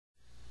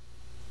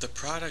The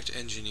product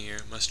engineer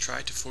must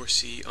try to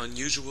foresee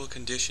unusual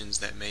conditions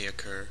that may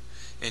occur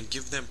and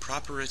give them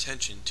proper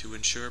attention to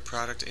ensure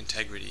product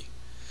integrity.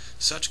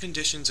 Such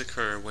conditions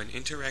occur when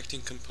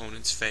interacting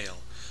components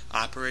fail,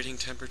 operating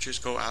temperatures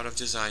go out of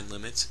design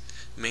limits,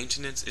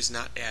 maintenance is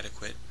not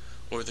adequate,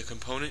 or the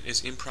component is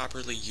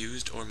improperly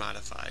used or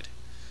modified.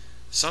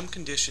 Some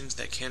conditions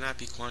that cannot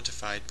be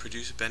quantified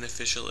produce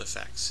beneficial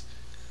effects.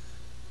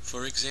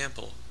 For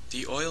example,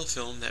 the oil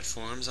film that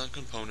forms on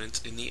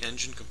components in the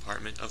engine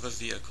compartment of a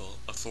vehicle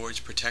affords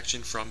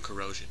protection from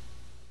corrosion.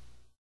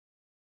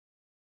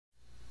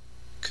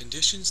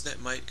 Conditions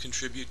that might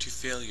contribute to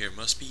failure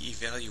must be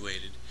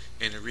evaluated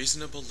and a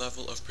reasonable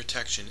level of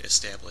protection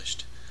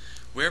established.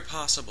 Where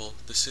possible,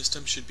 the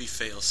system should be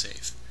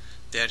fail-safe.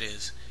 That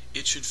is,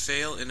 it should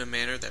fail in a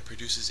manner that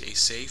produces a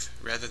safe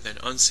rather than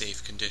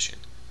unsafe condition.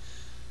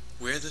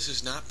 Where this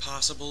is not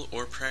possible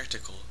or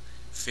practical,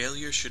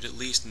 failure should at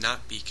least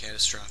not be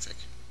catastrophic.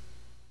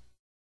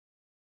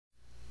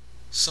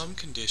 Some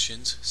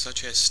conditions,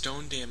 such as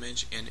stone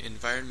damage and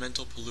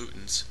environmental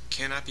pollutants,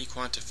 cannot be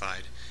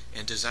quantified,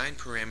 and design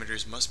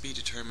parameters must be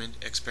determined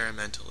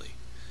experimentally.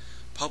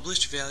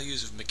 Published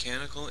values of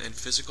mechanical and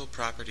physical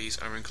properties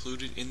are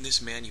included in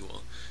this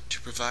manual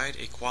to provide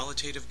a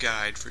qualitative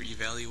guide for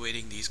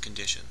evaluating these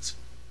conditions.